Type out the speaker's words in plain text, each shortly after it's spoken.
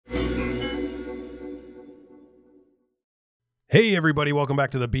Hey, everybody. Welcome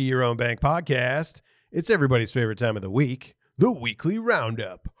back to the Be Your Own Bank podcast. It's everybody's favorite time of the week, the weekly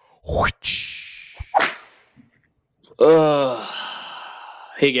Roundup.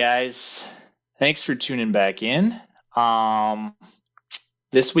 Hey, guys. Thanks for tuning back in.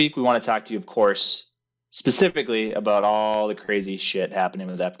 This week, we want to talk to you, of course, specifically about all the crazy shit happening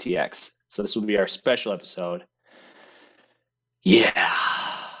with FTX. So this will be our special episode. Yeah.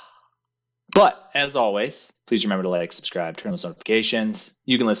 But as always, please remember to like, subscribe, turn those notifications.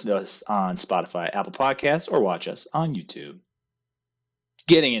 You can listen to us on Spotify, Apple Podcasts, or watch us on YouTube.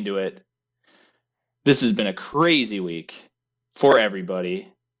 Getting into it, this has been a crazy week for everybody,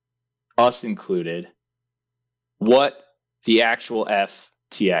 us included. What the actual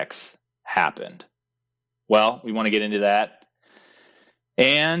FTX happened? Well, we want to get into that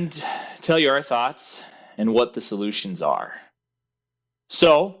and tell you our thoughts and what the solutions are.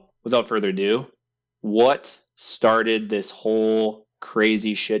 So, without further ado, what started this whole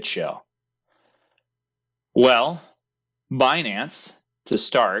crazy shit show? Well, Binance, to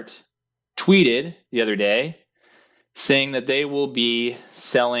start, tweeted the other day saying that they will be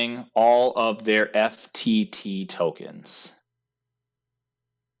selling all of their FTT tokens.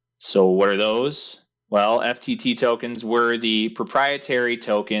 So what are those? Well, FTT tokens were the proprietary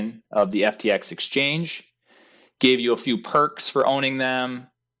token of the FTX exchange. Gave you a few perks for owning them.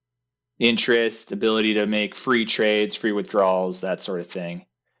 Interest, ability to make free trades, free withdrawals, that sort of thing.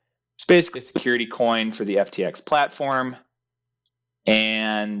 It's basically a security coin for the FTX platform.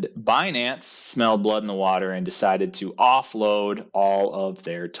 And Binance smelled blood in the water and decided to offload all of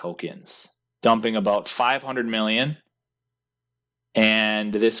their tokens, dumping about 500 million.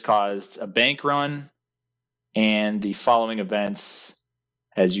 And this caused a bank run. And the following events,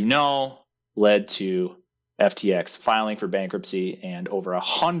 as you know, led to FTX filing for bankruptcy and over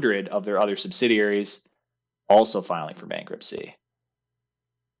 100 of their other subsidiaries also filing for bankruptcy.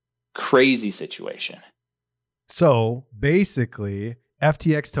 Crazy situation. So basically,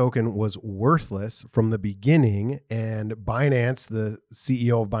 FTX token was worthless from the beginning, and Binance, the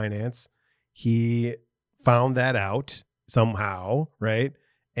CEO of Binance, he found that out somehow, right?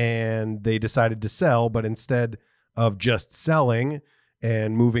 And they decided to sell, but instead of just selling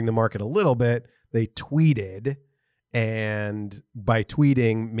and moving the market a little bit, they tweeted, and by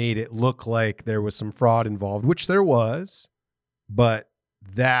tweeting made it look like there was some fraud involved, which there was, but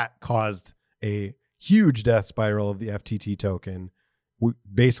that caused a huge death spiral of the FTT token,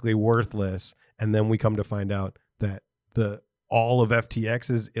 basically worthless. And then we come to find out that all of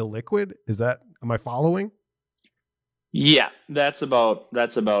FTX is illiquid. Am I following? Yeah, that's about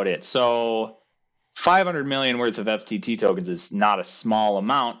it. So 500 million worth of FTT tokens is not a small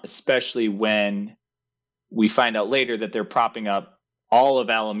amount, especially when we find out later that they're propping up all of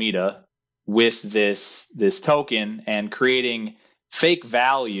Alameda with this token and creating fake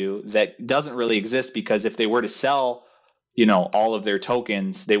value that doesn't really exist, because if they were to sell, all of their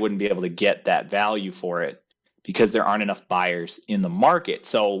tokens, they wouldn't be able to get that value for it because there aren't enough buyers in the market.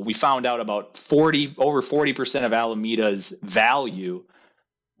 So we found out about over 40% of Alameda's value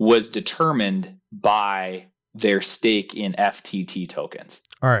was determined by their stake in FTT tokens.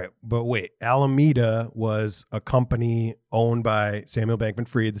 All right, but wait, Alameda was a company owned by Samuel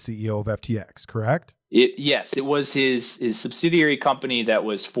Bankman-Fried, the CEO of FTX, correct? Yes, it was his subsidiary company that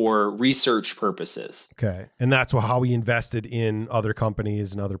was for research purposes. Okay, and that's how he invested in other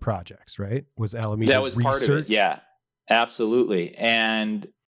companies and other projects, right? Was Alameda That was research? Part of it, yeah, absolutely. And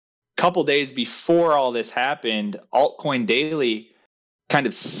a couple days before all this happened, Altcoin Daily kind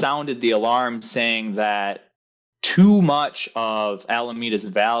of sounded the alarm, saying that too much of Alameda's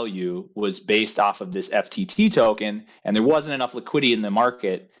value was based off of this FTT token, and there wasn't enough liquidity in the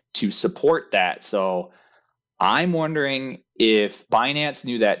market to support that. So I'm wondering if Binance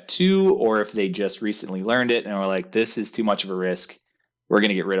knew that too, or if they just recently learned it and were like, this is too much of a risk. We're going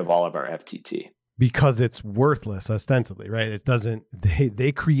to get rid of all of our FTT. Because it's worthless, ostensibly, right? It doesn't,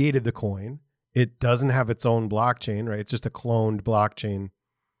 they created the coin. It doesn't have its own blockchain, right? It's just a cloned blockchain,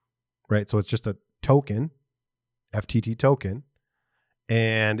 right? So it's just a token, FTT token,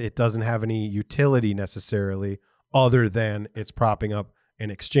 and it doesn't have any utility necessarily other than it's propping up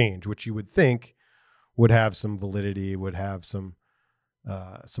an exchange, which you would think would have some validity, would have some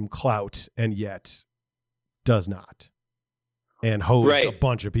clout, and yet does not, and hosts a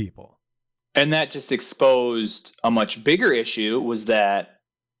bunch of people. And that just exposed a much bigger issue, was that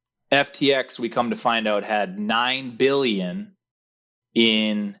FTX, we come to find out, had $9 billion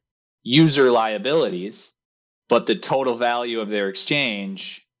in user liabilities, but the total value of their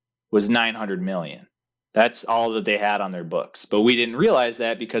exchange was $900 million. That's all that they had on their books. But we didn't realize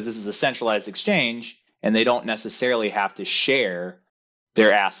that because this is a centralized exchange and they don't necessarily have to share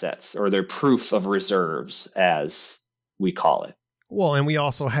their assets or their proof of reserves, as we call it. Well, and we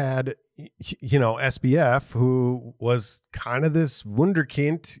also had, SBF, who was kind of this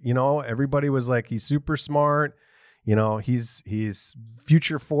wunderkind. Everybody was like, he's super smart. He's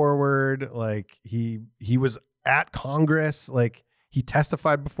future forward. Like he was at Congress, like he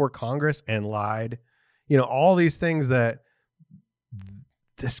testified before Congress and lied. All these things that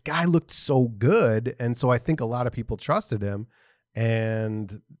this guy looked so good. And so I think a lot of people trusted him,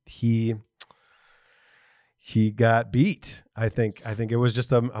 and he got beat. I think it was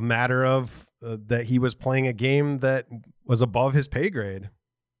just a matter of that he was playing a game that was above his pay grade.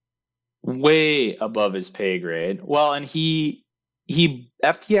 Way above his pay grade. Well, and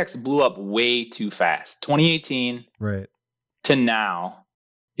FTX blew up way too fast. 2018 right to now,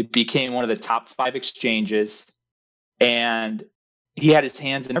 it became one of the top 5 exchanges, and he had his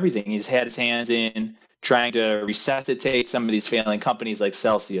hands in everything. He's had his hands in trying to resuscitate some of these failing companies like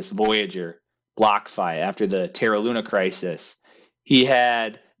Celsius, Voyager, BlockFi after the Terra Luna crisis. He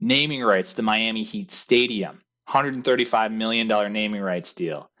had naming rights to Miami Heat Stadium, $135 million naming rights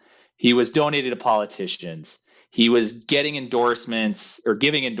deal. He was donated to politicians. He was getting endorsements or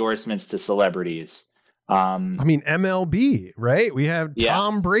giving endorsements to celebrities. MLB, right? We have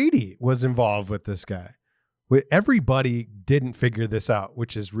Tom Brady was involved with this guy. Everybody didn't figure this out,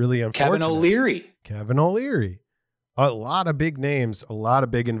 which is really unfortunate. Kevin O'Leary. A lot of big names, a lot of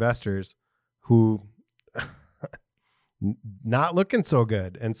big investors who not looking so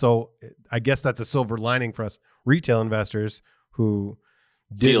good. And so I guess that's a silver lining for us retail investors who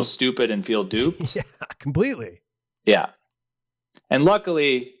feel stupid and feel duped. Yeah, completely. Yeah. And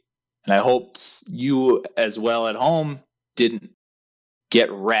luckily, and I hope you as well at home didn't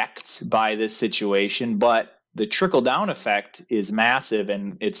get wrecked by this situation, but the trickle-down effect is massive,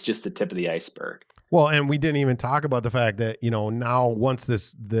 and it's just the tip of the iceberg. Well, and we didn't even talk about the fact that, now once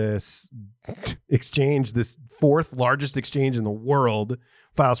this exchange, this 4th largest exchange in the world,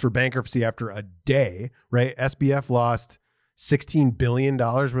 files for bankruptcy after a day, right? SBF lost $16 billion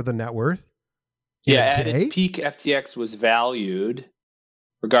worth of net worth. At its peak, FTX was valued,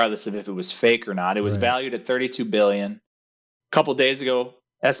 regardless of if it was fake or not, it was valued at $32 billion. A couple days ago,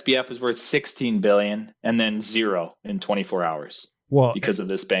 SBF was worth $16 billion, and then zero in 24 hours. Well, because of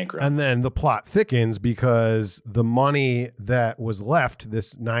this bank run. And then the plot thickens because the money that was left,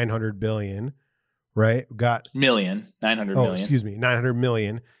 this 900 billion, right, got 900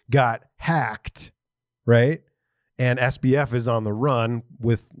 million got hacked, right? And SBF is on the run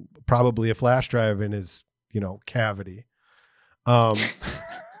with probably a flash drive in his, cavity.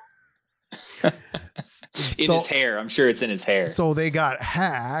 His hair. I'm sure it's in his hair. So they got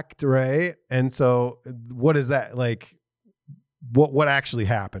hacked, right? And so what is that like? What actually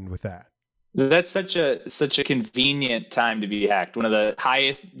happened with that? That's such a convenient time to be hacked. One of the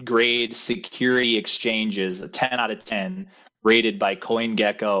highest grade security exchanges, a 10 out of 10, rated by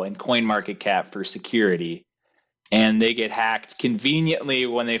CoinGecko and CoinMarketCap for security. And they get hacked conveniently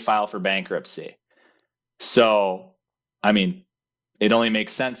when they file for bankruptcy. So, it only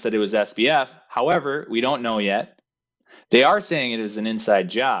makes sense that it was SBF. However, we don't know yet. They are saying it is an inside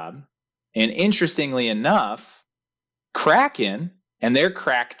job. And interestingly enough, Kraken and their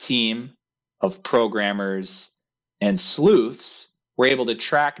crack team of programmers and sleuths were able to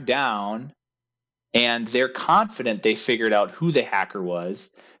track down, and they're confident they figured out who the hacker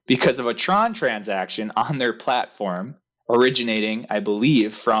was because of a Tron transaction on their platform originating, I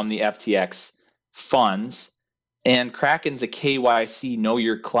believe, from the FTX funds. And Kraken's a KYC, know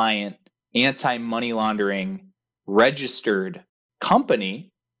your client, anti-money laundering registered company.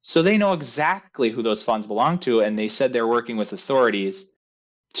 So they know exactly who those funds belong to, and they said they're working with authorities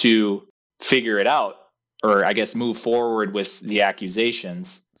to figure it out, or I guess move forward with the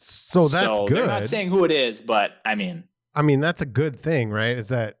accusations. So that's good. They're not saying who it is, but that's a good thing, right? Is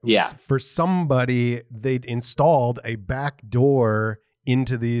that for somebody, they'd installed a back door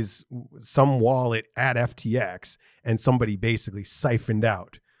into some wallet at FTX, and somebody basically siphoned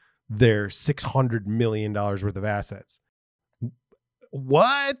out their $600 million worth of assets.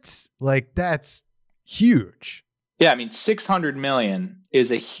 What? Like, that's huge. Yeah, 600 million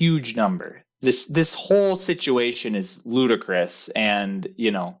is a huge number. This whole situation is ludicrous, and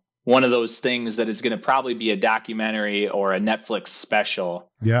one of those things that is going to probably be a documentary or a Netflix special.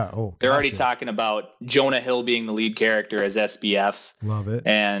 Yeah. They're already talking about Jonah Hill being the lead character as SBF. Love it.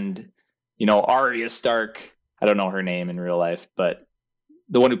 And Arya Stark. I don't know her name in real life, but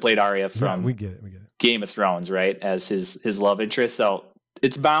the one who played Arya from we get it. Game of Thrones, right, as his love interest. So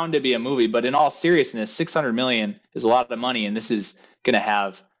it's bound to be a movie, but in all seriousness, 600 million is a lot of money, and this is going to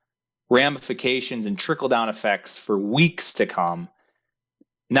have ramifications and trickle-down effects for weeks to come.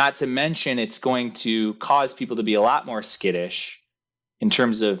 Not to mention, it's going to cause people to be a lot more skittish in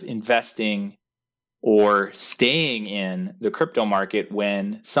terms of investing or staying in the crypto market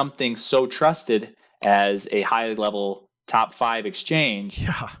when something so trusted as a high-level top 5 exchange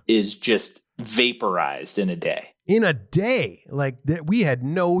is just vaporized in a day. In a day, like that, we had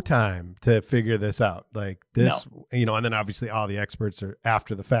no time to figure this out. Like this, you know, and then obviously all the experts are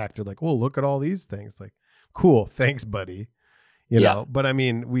after the fact. They're like, "Well, look at all these things." Like, cool, thanks, buddy. You know, but I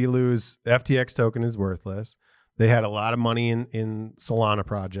mean, we lose. FTX token is worthless. They had a lot of money in Solana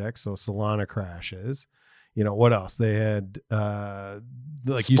projects, so Solana crashes. You know, what else? They had,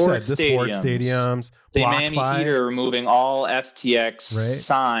 like you said, the sports stadiums. The Miami Heat are removing all FTX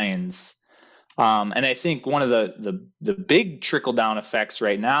signs. And I think one of the big trickle down effects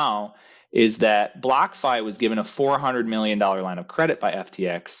right now is that BlockFi was given a $400 million line of credit by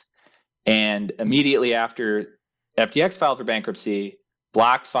FTX. And immediately after FTX filed for bankruptcy,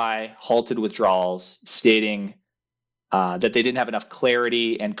 BlockFi halted withdrawals, stating that they didn't have enough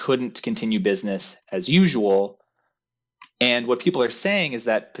clarity and couldn't continue business as usual. And what people are saying is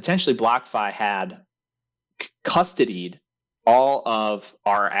that potentially BlockFi had custodied all of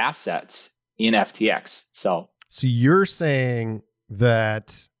our assets in FTX. So you're saying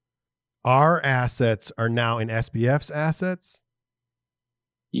that our assets are now in SBF's assets?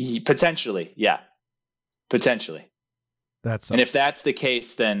 Potentially, yeah. Potentially. And if that's the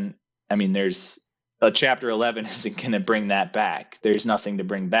case, then, I mean, there's a Chapter 11 isn't going to bring that back. There's nothing to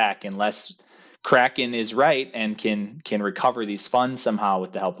bring back unless Kraken is right and can recover these funds somehow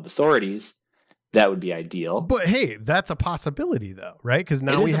with the help of authorities. That would be ideal. But hey, that's a possibility though, right? Because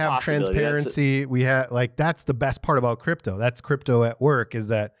now we have transparency. We have, like, that's the best part about crypto. That's crypto at work, is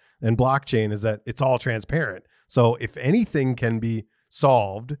that, and blockchain is that it's all transparent. So if anything can be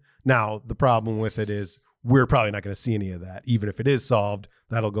solved, now the problem with it is we're probably not going to see any of that. Even if it is solved,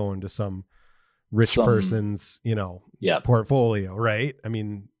 that'll go into some rich person's, you know, portfolio, right? I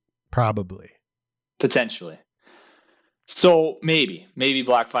mean, probably. Potentially. So maybe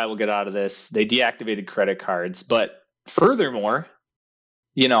BlockFi will get out of this. They deactivated credit cards. But furthermore,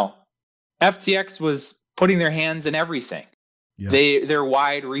 you know, FTX was putting their hands in everything. Yeah. They're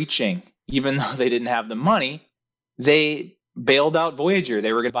wide reaching. Even though they didn't have the money, they bailed out Voyager.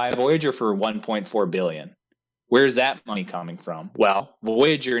 They were going to buy Voyager for $1.4 billion. Where's that money coming from? Well,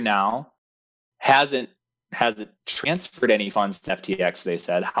 Voyager now hasn't transferred any funds to FTX, they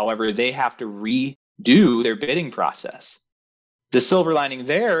said. However, they have to redo their bidding process. The silver lining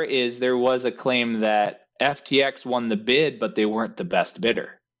there is there was a claim that FTX won the bid, but they weren't the best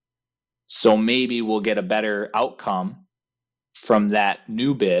bidder. So maybe we'll get a better outcome from that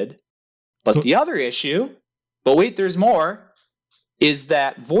new bid. But the other issue, but wait, there's more, is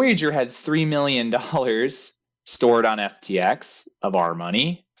that Voyager had $3 million stored on FTX of our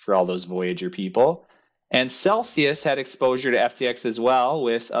money for all those Voyager people. And Celsius had exposure to FTX as well,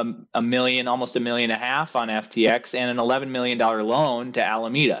 with almost $1.5 million on FTX and an $11 million loan to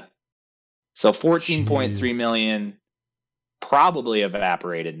Alameda. So $14.3 million probably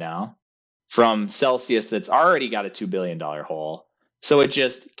evaporated now from Celsius that's already got a $2 billion hole. So it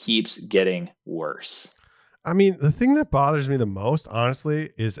just keeps getting worse. I mean, the thing that bothers me the most, honestly,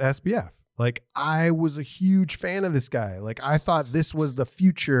 is SBF. Like, I was a huge fan of this guy. Like, I thought this was the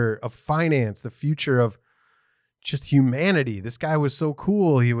future of finance, the future of just humanity. This guy was so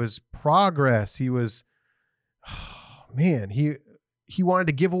cool. He was progress. He was, man, he wanted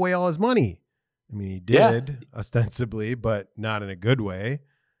to give away all his money. I mean, he did ostensibly, but not in a good way.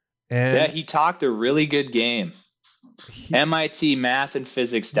 And he talked a really good game. MIT math and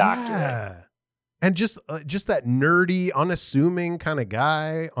physics doctorate. Yeah. And just that nerdy, unassuming kind of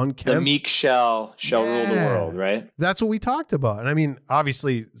guy, unkempt. The meek shall rule the world, right? That's what we talked about. And I mean,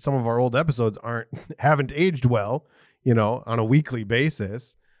 obviously, some of our old episodes haven't aged well, you know, on a weekly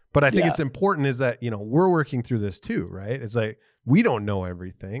basis. But I think it's important is that, you know, we're working through this too, right? It's like we don't know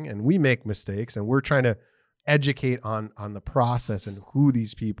everything and we make mistakes, and we're trying to educate on the process and who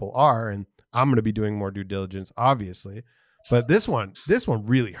these people are. And I'm going to be doing more due diligence, obviously. But this one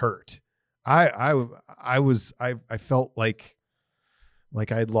really hurt. I felt like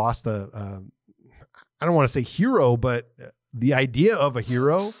I'd lost I don't want to say hero, but the idea of a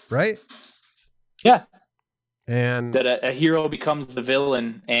hero, right? Yeah. And that a hero becomes the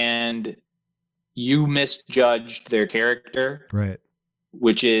villain and you misjudged their character. Right.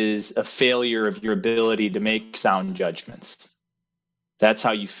 Which is a failure of your ability to make sound judgments. That's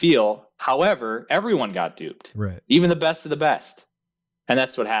how you feel. However, everyone got duped. Right. Even the best of the best. And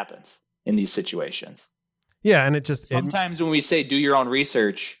that's what happens in these situations. Yeah, and sometimes when we say do your own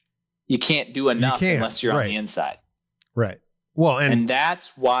research, you can't do enough unless you're on the inside. Right. Well, and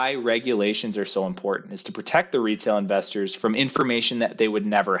that's why regulations are so important, is to protect the retail investors from information that they would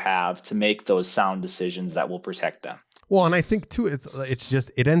never have to make those sound decisions that will protect them. Well, and I think too, it's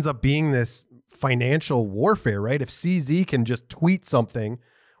just, it ends up being this financial warfare, right? If CZ can just tweet something,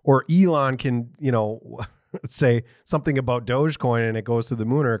 or Elon can, say something about Dogecoin and it goes to the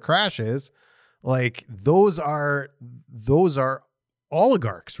moon or it crashes, like those are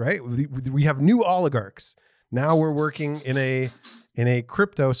oligarchs, right? We have new oligarchs. Now we're working in a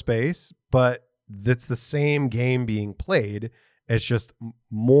crypto space, but that's the same game being played. It's just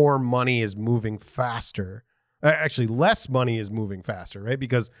more money is moving faster. Actually, less money is moving faster, right?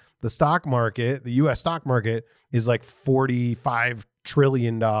 Because the stock market, the US stock market, is like $45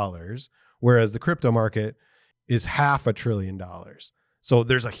 trillion, whereas the crypto market is $500 billion. So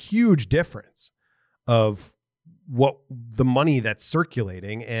there's a huge difference of what the money that's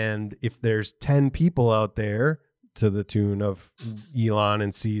circulating. And if there's 10 people out there to the tune of Elon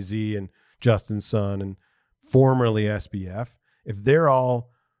and CZ and Justin Sun and formerly SBF, if they're all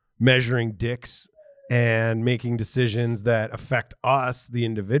measuring dicks and making decisions that affect us, the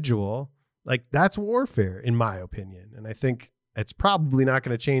individual, like that's warfare, in my opinion. And I think it's probably not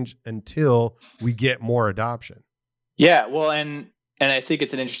going to change until we get more adoption. Yeah, well, and I think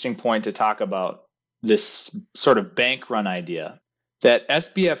it's an interesting point to talk about this sort of bank run idea that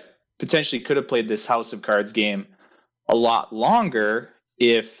SBF potentially could have played this house of cards game a lot longer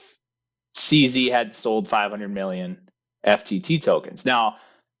if CZ had sold 500 million FTT tokens. Now,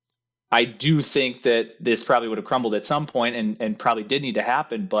 I do think that this probably would have crumbled at some point and probably did need to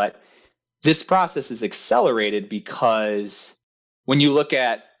happen, but this process is accelerated because when you look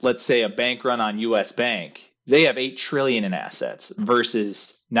at, let's say, a bank run on US Bank, they have 8 trillion in assets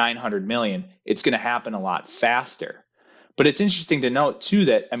versus 900 million. It's going to happen a lot faster. But it's interesting to note too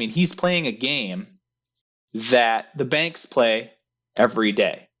that, I mean, he's playing a game that the banks play every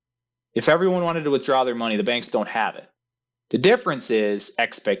day. If everyone wanted to withdraw their money, the banks don't have it. The difference is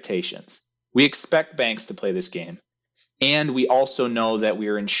expectations. We expect banks to play this game. And we also know that we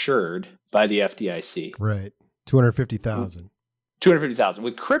are insured by the FDIC. Right. 250,000. 250,000.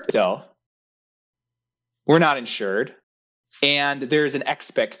 With crypto, we're not insured. And there's an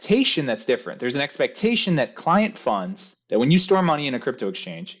expectation that's different. There's an expectation that client funds, that when you store money in a crypto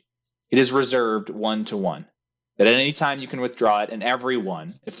exchange, it is reserved 1-to-1. That at any time you can withdraw it, and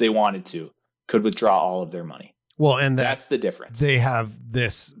everyone, if they wanted to, could withdraw all of their money. Well, and that's the difference. They have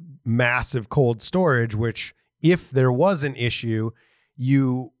this massive cold storage, which if there was an issue,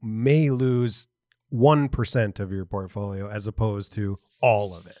 you may lose 1% of your portfolio as opposed to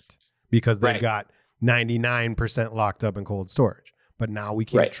all of it, because they've got 99% locked up in cold storage. But now we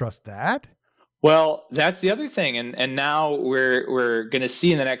can't trust that. Well, that's the other thing. And now we're going to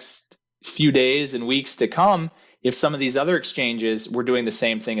see in the next few days and weeks to come, if some of these other exchanges were doing the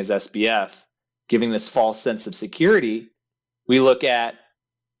same thing as SBF, giving this false sense of security. We look at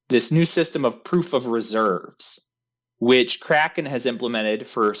this new system of proof of reserves, which Kraken has implemented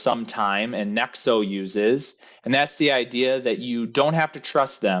for some time and Nexo uses. And that's the idea that you don't have to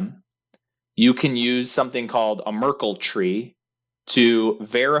trust them. You can use something called a Merkle tree to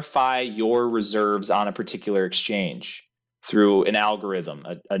verify your reserves on a particular exchange through an algorithm,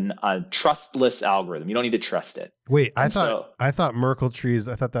 a trustless algorithm. You don't need to trust it. Wait, I thought Merkle trees,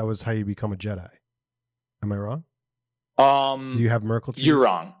 I thought that was how you become a Jedi. Am I wrong? Do you have Merkle trees? You're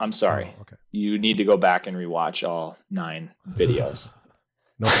wrong. I'm sorry. Oh, okay. You need to go back and rewatch all 9 videos.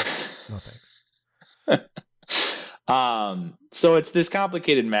 No thanks. So it's this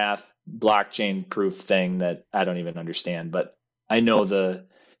complicated math blockchain proof thing that I don't even understand, but I know the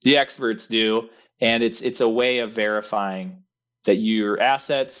experts do, and it's a way of verifying that your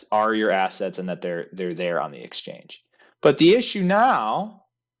assets are your assets and that they're there on the exchange. But the issue now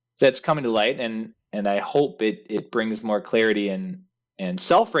that's coming to light, and I hope it brings more clarity and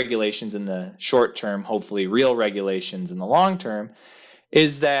self-regulations in the short term, hopefully real regulations in the long term,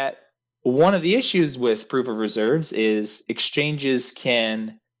 is that one of the issues with proof of reserves is exchanges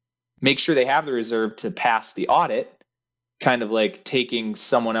can make sure they have the reserve to pass the audit, kind of like taking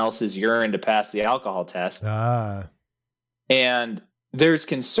someone else's urine to pass the alcohol test. And there's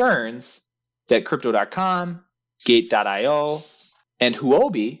concerns that Crypto.com, Gate.io, and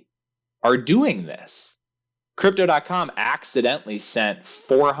Huobi are doing this. Crypto.com accidentally sent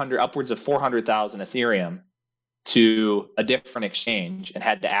upwards of 400,000 Ethereum to a different exchange and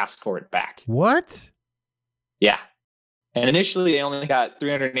had to ask for it back. What? Yeah. And initially they only got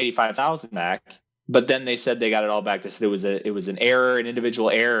 385,000 back, but then they said they got it all back. They said it was an error, an individual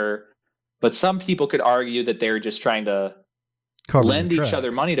error. But some people could argue that they're just trying to lend each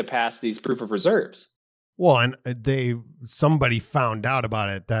other money to pass these proof of reserves. Well, and somebody found out about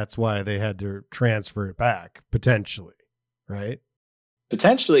it. That's why they had to transfer it back, potentially, right?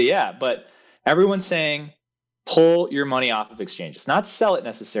 Potentially, yeah. But everyone's saying pull your money off of exchanges. Not sell it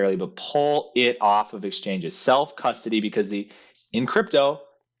necessarily, but pull it off of exchanges. Self-custody, because in crypto,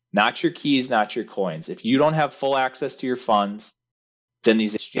 not your keys, not your coins. If you don't have full access to your funds, then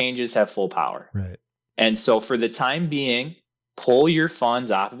these exchanges have full power. Right. And so for the time being, pull your funds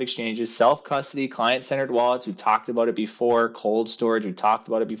off of exchanges, self-custody, client-centered wallets. We've talked about it before. Cold storage, we've talked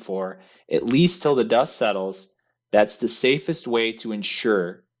about it before. At least till the dust settles, that's the safest way to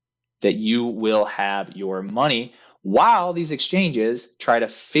ensure that you will have your money while these exchanges try to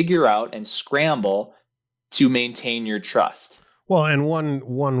figure out and scramble to maintain your trust. Well, and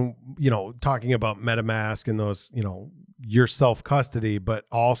one, talking about MetaMask and those, your self-custody, but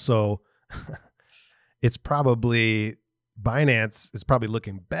also it's probably Binance is probably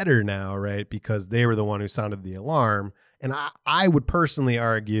looking better now, right? Because they were the one who sounded the alarm. And I would personally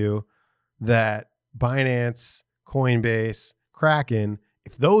argue that Binance, Coinbase, Kraken,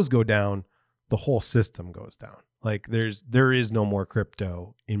 if those go down, the whole system goes down. Like there is no more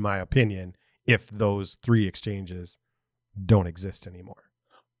crypto, in my opinion, if those three exchanges don't exist anymore.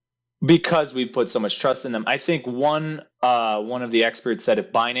 Because we've put so much trust in them. I think one of the experts said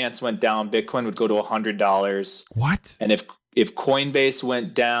if Binance went down, Bitcoin would go to $100. What? And if Coinbase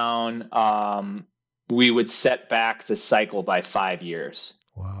went down, we would set back the cycle by 5 years.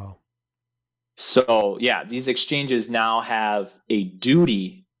 Wow. So yeah, these exchanges now have a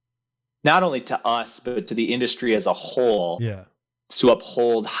duty, not only to us, but to the industry as a whole. Yeah. To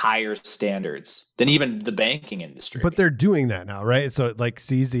uphold higher standards than even the banking industry. But they're doing that now, right? So like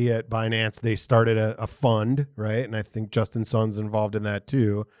CZ at Binance, they started a fund, right? And I think Justin Sun's involved in that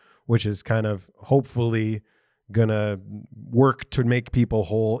too, which is kind of hopefully gonna work to make people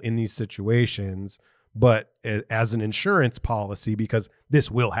whole in these situations, but as an insurance policy, because this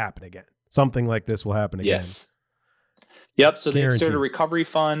will happen again. Something like this will happen again. Yes. Yep. So they started a recovery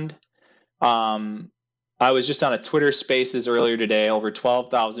fund. I was just on a Twitter Spaces earlier today. Over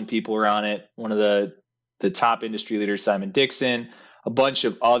 12,000 people were on it. One of the top industry leaders, Simon Dixon, a bunch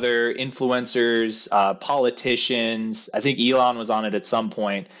of other influencers, politicians. I think Elon was on it at some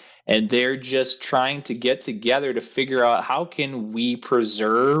point. And they're just trying to get together to figure out how can we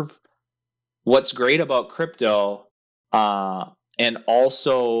preserve what's great about crypto and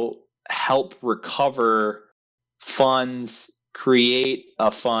also help recover funds, create a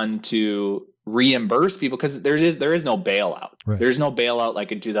fund to reimburse people, because there is no bailout. Right. There's no bailout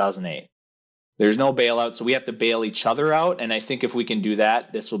like in 2008. There's no bailout, so we have to bail each other out. And I think if we can do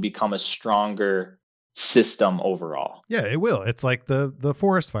that, this will become a stronger system overall. Yeah, it will. It's like the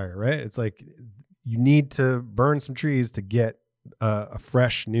forest fire, right? It's like you need to burn some trees to get a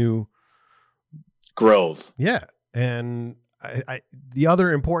fresh new grove. Yeah, and I the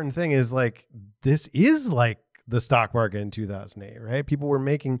other important thing is like this is like the stock market in 2008, right? People were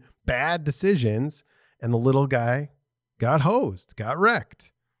making bad decisions and the little guy got hosed, got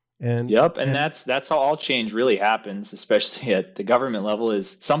wrecked. And that's how all change really happens, especially at the government level,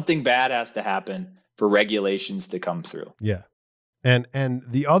 is something bad has to happen for regulations to come through. Yeah. And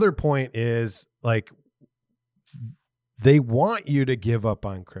the other point is like they want you to give up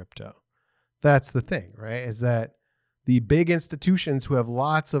on crypto. That's the thing, right? Is that the big institutions who have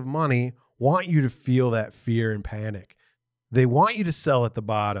lots of money want you to feel that fear and panic. They want you to sell at the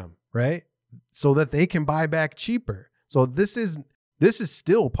bottom, right? So that they can buy back cheaper. So this is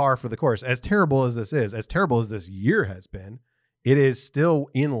still par for the course. As terrible as this is, as terrible as this year has been, it is still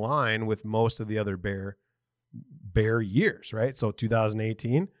in line with most of the other bear years, right? So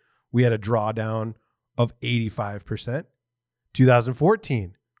 2018, we had a drawdown of 85%.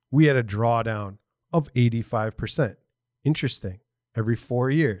 2014, we had a drawdown of 85%. Interesting. Every 4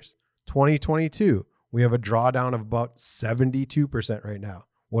 years. 2022, we have a drawdown of about 72% right now.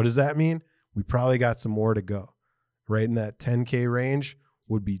 What does that mean? We probably got some more to go. Right in that 10K range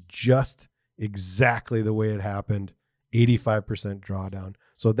would be just exactly the way it happened. 85% drawdown.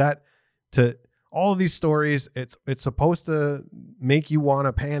 So that to all of these stories, it's supposed to make you want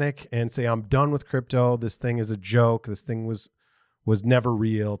to panic and say, I'm done with crypto. This thing is a joke. This thing was never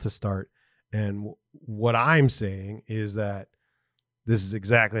real to start. And what I'm saying is that this is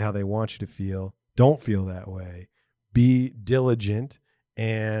exactly how they want you to feel. Don't feel that way. Be diligent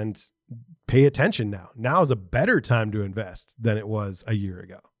and pay attention now. Now is a better time to invest than it was a year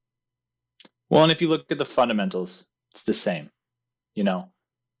ago. Well, and if you look at the fundamentals, it's the same.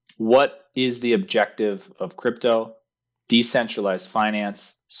 What is the objective of crypto? Decentralized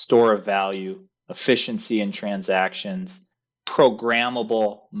finance, store of value, efficiency in transactions,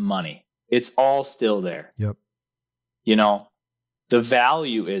 programmable money. It's all still there. Yep. You know, the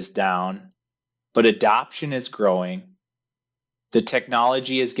value is down, but adoption is growing. The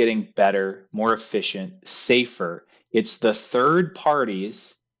technology is getting better, more efficient, safer. It's the third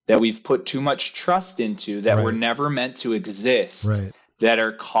parties that we've put too much trust into that were never meant to exist that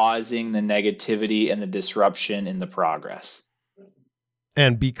are causing the negativity and the disruption in the progress.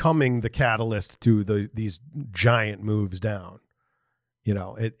 And becoming the catalyst to these giant moves down. You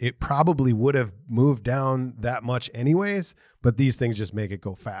know, it probably would have moved down that much anyways, but these things just make it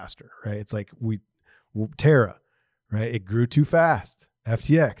go faster, right? It's like Terra, right? It grew too fast.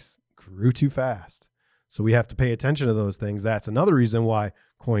 FTX grew too fast. So we have to pay attention to those things. That's another reason why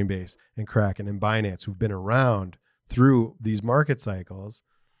Coinbase and Kraken and Binance, who've been around through these market cycles,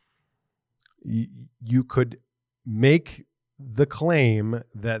 you could make the claim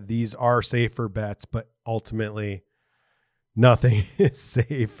that these are safer bets, but ultimately nothing is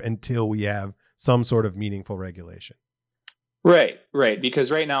safe until we have some sort of meaningful regulation. Right.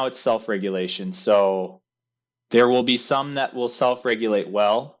 Because right now it's self-regulation. So there will be some that will self-regulate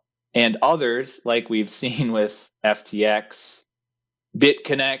well, and others, like we've seen with FTX,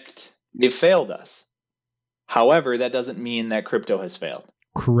 BitConnect, they've failed us. However, that doesn't mean that crypto has failed.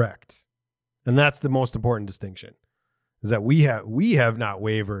 Correct. And that's the most important distinction, is that we have not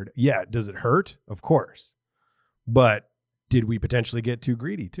wavered yet. Does it hurt? Of course. But did we potentially get too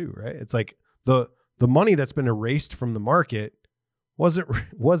greedy too, right? It's like the money that's been erased from the market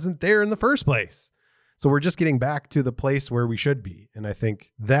wasn't there in the first place. So we're just getting back to the place where we should be. And I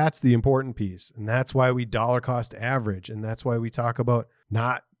think that's the important piece. And that's why we dollar cost average. And that's why we talk about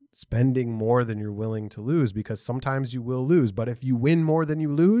not spending more than you're willing to lose, because sometimes you will lose. But if you win more than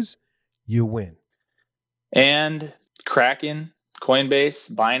you lose, you win. And Kraken,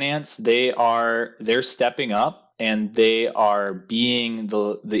 Coinbase, Binance, they're stepping up, and they are being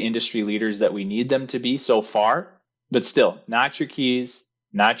the industry leaders that we need them to be so far. But still, not your keys,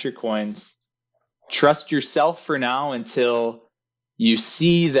 not your coins. Trust yourself for now until you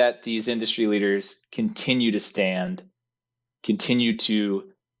see that these industry leaders continue to stand, continue to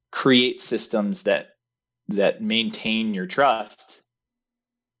create systems that maintain your trust,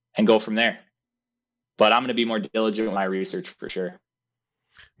 and go from there. But I'm going to be more diligent with my research for sure.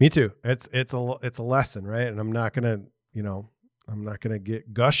 Me too. It's a lesson, right? And I'm not going to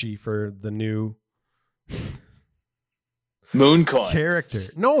get gushy for the new Mooncoin character.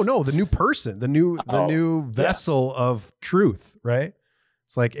 No, the new person, the new vessel of truth, right?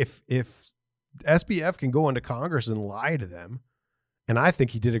 It's like if SBF can go into Congress and lie to them, and I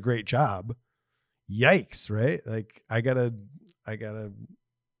think he did a great job, yikes, right? Like I gotta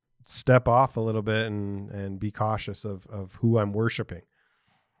step off a little bit and be cautious of who I'm worshiping.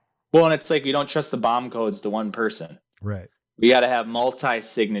 Well, and it's like we don't trust the bomb codes to one person. Right. We got to have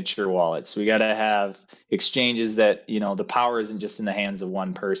multi-signature wallets. We got to have exchanges that, the power isn't just in the hands of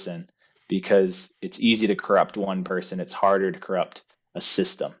one person, because it's easy to corrupt one person. It's harder to corrupt a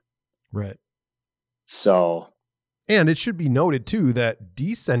system. Right. So. And it should be noted too that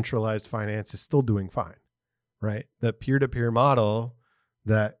decentralized finance is still doing fine, right? The peer-to-peer model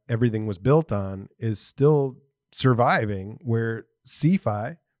that everything was built on is still surviving, where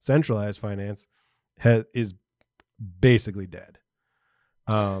CeFi, centralized finance, is basically dead.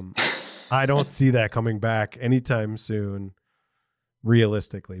 I don't see that coming back anytime soon,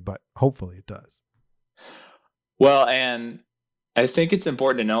 realistically, but hopefully it does. Well, and I think it's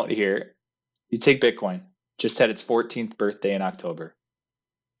important to note here, you take Bitcoin, just had its 14th birthday in October.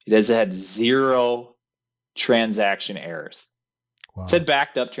 It has had 0 transaction errors. Wow. It said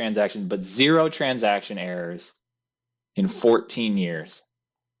backed up transactions, but 0 transaction errors in 14 years.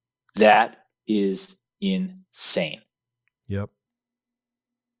 That is insane. Yep.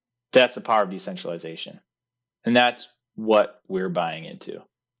 That's the power of decentralization. And that's what we're buying into.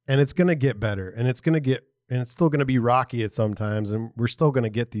 And it's going to get better, and it's still going to be rocky at some times, and we're still going to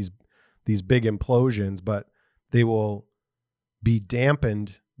get these big implosions, but they will be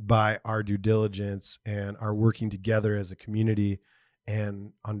dampened by our due diligence and our working together as a community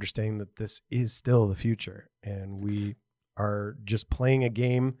and understanding that this is still the future. And we are just playing a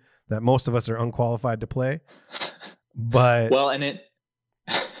game that most of us are unqualified to play. But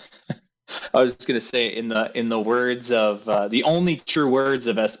I was just going to say, in the words of the only true words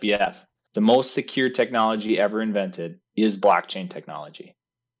of SBF, the most secure technology ever invented is blockchain technology.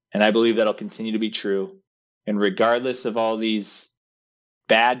 And I believe that'll continue to be true. And regardless of all these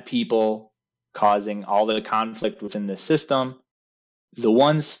bad people causing all the conflict within the system, the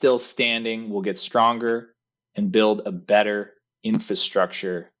ones still standing will get stronger and build a better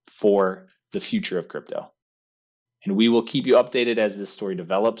infrastructure for the future of crypto. and we will keep you updated as this story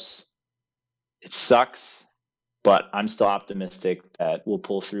develops. It sucks, but I'm still optimistic that we'll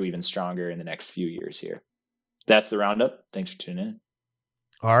pull through even stronger in the next few years here. That's the Roundup. Thanks for tuning in.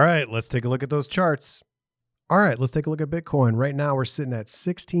 All right, let's take a look at those charts. All right, let's take a look at Bitcoin. Right now, we're sitting at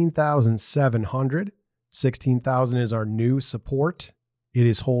 16,700. 16,000 is our new support. It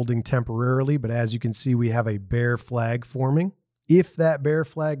is holding temporarily, but as you can see, we have a bear flag forming. If that bear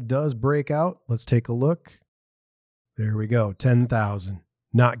flag does break out, let's take a look. There we go, 10,000.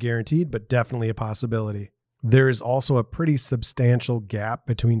 Not guaranteed, but definitely a possibility. There is also a pretty substantial gap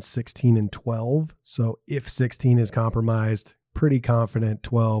between 16 and 12. So if 16 is compromised, pretty confident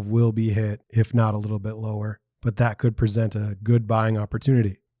 12 will be hit, if not a little bit lower. But that could present a good buying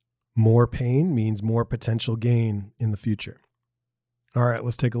opportunity. More pain means more potential gain in the future. All right,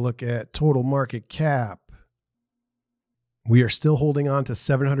 let's take a look at total market cap. We are still holding on to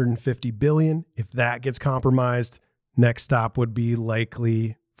 750 billion. If that gets compromised, next stop would be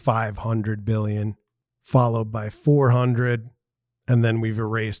likely 500 billion, followed by 400. And then we've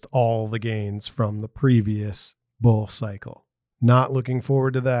erased all the gains from the previous bull cycle. Not looking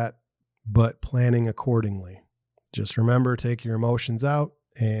forward to that, but planning accordingly. Just remember, take your emotions out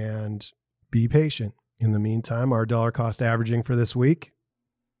and be patient. In the meantime, our dollar cost averaging for this week.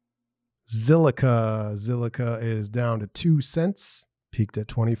 Zilliqa is down to 2 cents, peaked at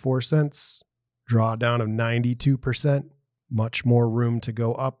 24 cents, drawdown of 92%, much more room to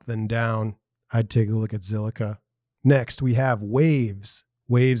go up than down. I'd take a look at Zilliqa. Next, we have Waves.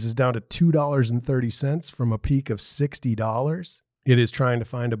 Waves is down to $2.30 from a peak of $60. It is trying to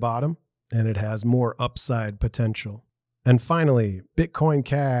find a bottom, and it has more upside potential. And finally, Bitcoin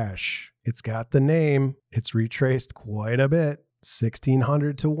Cash. It's got the name. It's retraced quite a bit.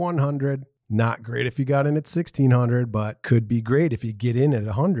 1,600 to 100. Not great if you got in at 1,600, but could be great if you get in at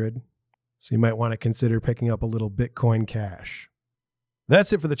 100. So you might want to consider picking up a little Bitcoin Cash.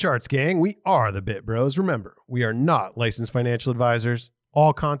 That's it for the charts, gang. We are the Bit Bros. Remember, we are not licensed financial advisors.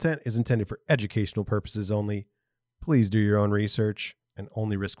 All content is intended for educational purposes only. Please do your own research and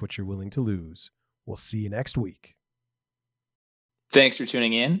only risk what you're willing to lose. We'll see you next week. Thanks for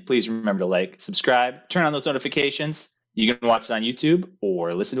tuning in. Please remember to like, subscribe, turn on those notifications. You can watch us on YouTube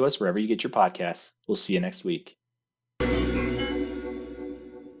or listen to us wherever you get your podcasts. We'll see you next week.